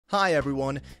Hi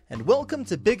everyone, and welcome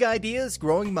to Big Ideas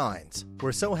Growing Minds.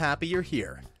 We're so happy you're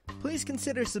here. Please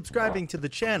consider subscribing to the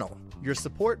channel. Your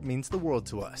support means the world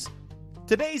to us.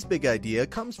 Today's big idea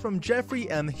comes from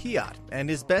Jeffrey M. Hiatt and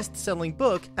his best-selling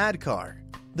book, ADKAR.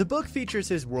 The book features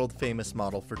his world-famous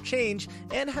model for change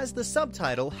and has the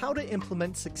subtitle, How to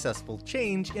Implement Successful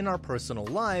Change in Our Personal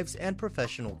Lives and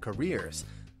Professional Careers.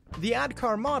 The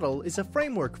ADKAR model is a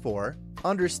framework for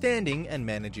understanding and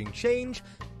managing change,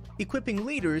 equipping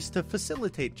leaders to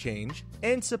facilitate change,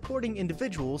 and supporting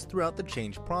individuals throughout the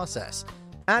change process.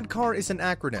 ADKAR is an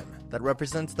acronym that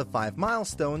represents the 5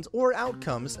 milestones or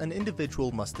outcomes an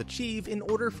individual must achieve in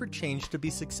order for change to be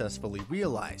successfully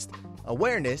realized: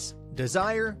 awareness,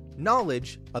 desire,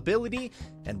 knowledge, ability,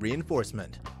 and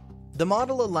reinforcement. The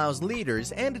model allows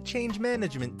leaders and change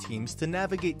management teams to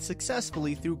navigate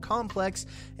successfully through complex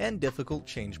and difficult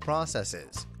change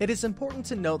processes. It is important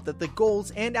to note that the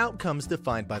goals and outcomes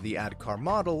defined by the ADKAR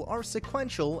model are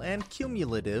sequential and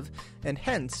cumulative, and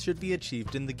hence should be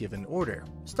achieved in the given order,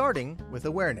 starting with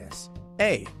awareness.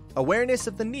 A. Awareness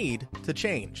of the need to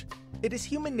change. It is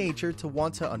human nature to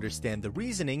want to understand the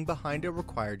reasoning behind a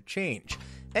required change.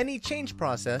 Any change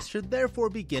process should therefore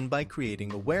begin by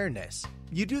creating awareness.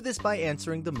 You do this by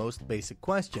answering the most basic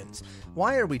questions.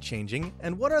 Why are we changing,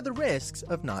 and what are the risks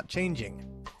of not changing?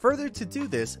 Further, to do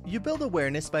this, you build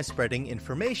awareness by spreading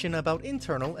information about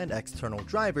internal and external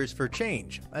drivers for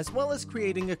change, as well as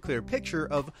creating a clear picture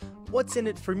of what's in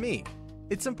it for me.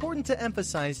 It's important to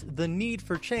emphasize the need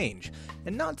for change,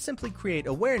 and not simply create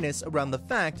awareness around the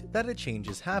fact that a change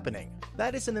is happening.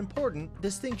 That is an important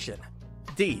distinction.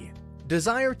 D.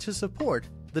 Desire to support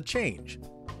the change.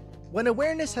 When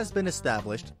awareness has been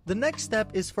established, the next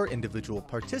step is for individual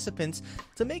participants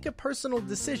to make a personal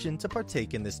decision to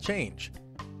partake in this change.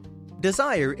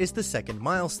 Desire is the second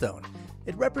milestone.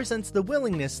 It represents the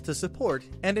willingness to support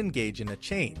and engage in a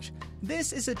change.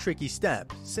 This is a tricky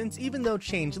step, since even though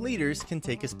change leaders can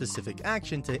take a specific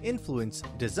action to influence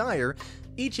desire,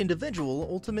 each individual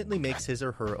ultimately makes his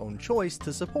or her own choice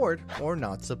to support or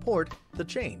not support the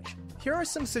change. Here are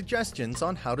some suggestions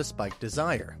on how to spike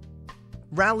desire.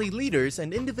 Rally leaders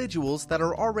and individuals that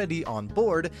are already on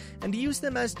board and use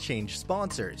them as change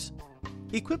sponsors.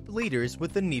 Equip leaders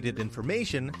with the needed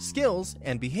information, skills,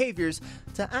 and behaviors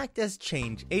to act as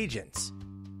change agents.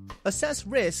 Assess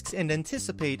risks and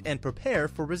anticipate and prepare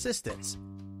for resistance.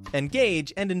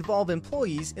 Engage and involve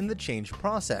employees in the change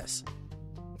process.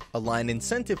 Align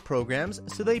incentive programs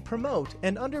so they promote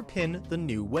and underpin the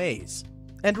new ways.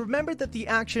 And remember that the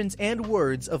actions and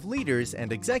words of leaders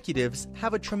and executives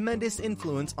have a tremendous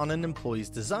influence on an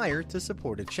employee's desire to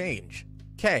support a change.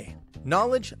 K.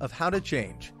 Knowledge of how to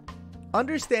change.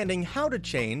 Understanding how to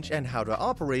change and how to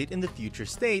operate in the future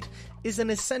state is an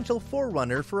essential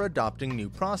forerunner for adopting new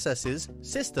processes,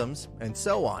 systems, and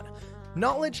so on.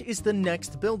 Knowledge is the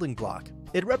next building block.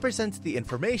 It represents the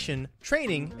information,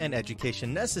 training, and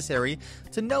education necessary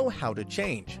to know how to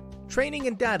change. Training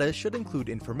and data should include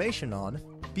information on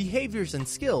behaviors and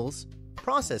skills,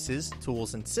 processes,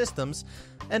 tools and systems,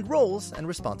 and roles and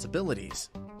responsibilities.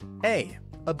 A.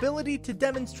 Ability to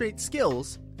demonstrate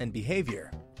skills and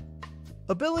behavior.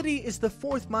 Ability is the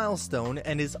 4th milestone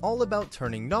and is all about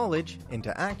turning knowledge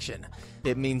into action.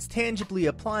 It means tangibly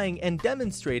applying and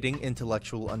demonstrating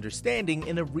intellectual understanding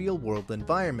in a real-world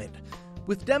environment.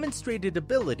 With demonstrated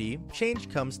ability, change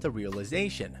comes to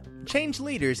realization. Change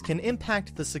leaders can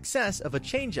impact the success of a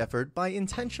change effort by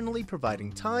intentionally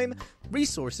providing time,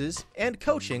 resources, and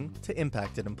coaching to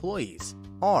impacted employees.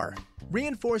 R.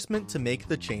 Reinforcement to make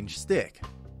the change stick.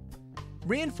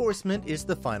 Reinforcement is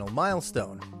the final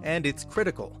milestone, and it's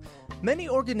critical. Many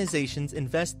organizations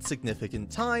invest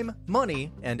significant time,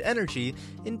 money, and energy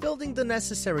in building the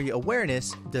necessary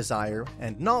awareness, desire,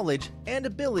 and knowledge and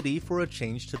ability for a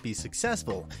change to be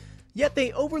successful, yet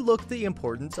they overlook the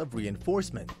importance of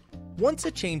reinforcement. Once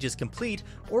a change is complete,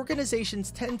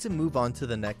 organizations tend to move on to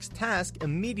the next task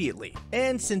immediately,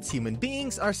 and since human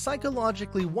beings are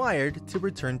psychologically wired to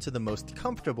return to the most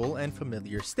comfortable and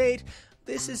familiar state,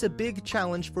 this is a big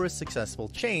challenge for a successful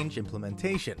change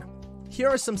implementation. Here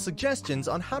are some suggestions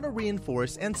on how to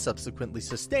reinforce and subsequently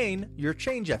sustain your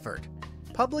change effort.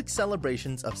 Public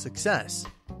celebrations of success.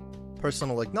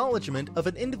 Personal acknowledgement of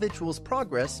an individual's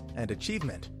progress and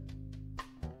achievement.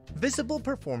 Visible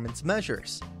performance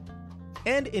measures.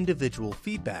 And individual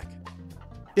feedback.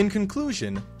 In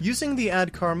conclusion, using the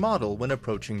ADKAR model when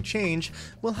approaching change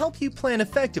will help you plan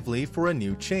effectively for a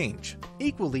new change.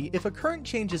 Equally, if a current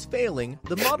change is failing,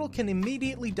 the model can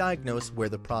immediately diagnose where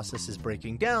the process is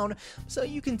breaking down so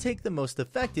you can take the most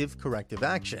effective corrective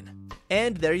action.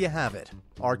 And there you have it,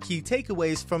 our key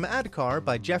takeaways from ADKAR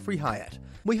by Jeffrey Hiatt.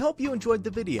 We hope you enjoyed the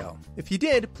video. If you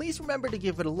did, please remember to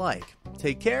give it a like.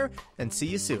 Take care and see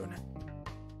you soon.